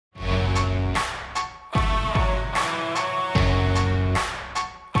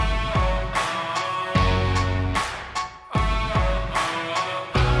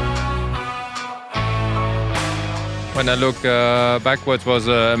When I look backwards, was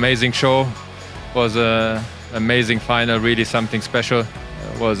an amazing show. Was an amazing final, really something special.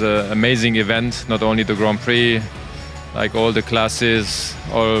 It was an amazing event, not only the Grand Prix, like all the classes,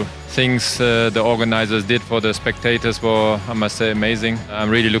 all things the organizers did for the spectators were, I must say, amazing.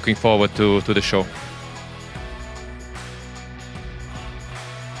 I'm really looking forward to the show.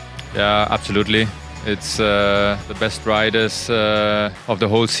 Yeah, absolutely. It's the best riders of the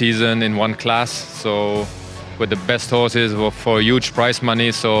whole season in one class. So with the best horses for huge prize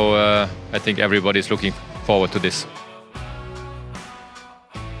money. So I think everybody's looking forward to this.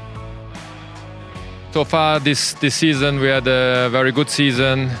 So far this season we had a very good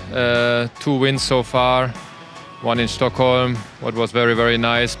season. 2 wins so far. 1 in Stockholm, what was very, very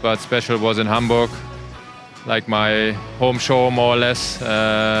nice, but special was in Hamburg. Like my home show, more or less,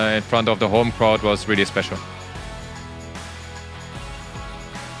 in front of the home crowd was really special.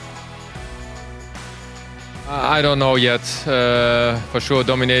 I don't know yet. For sure,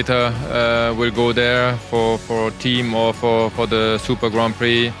 Dominator will go there for a team or for the Super Grand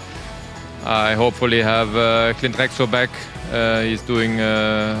Prix. I hopefully have Clint Rexo back. He's doing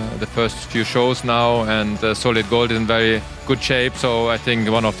the first few shows now, and Solid Gold is in very good shape. So I think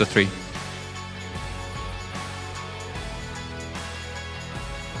one of the 3.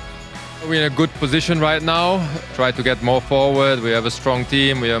 We're in a good position right now. Try to get more forward. We have a strong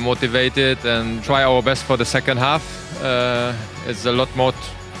team. We are motivated and try our best for the second half. It's a lot more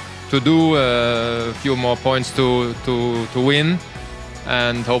to do. A few more points to win,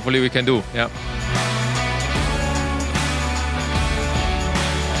 and hopefully we can do. Yeah.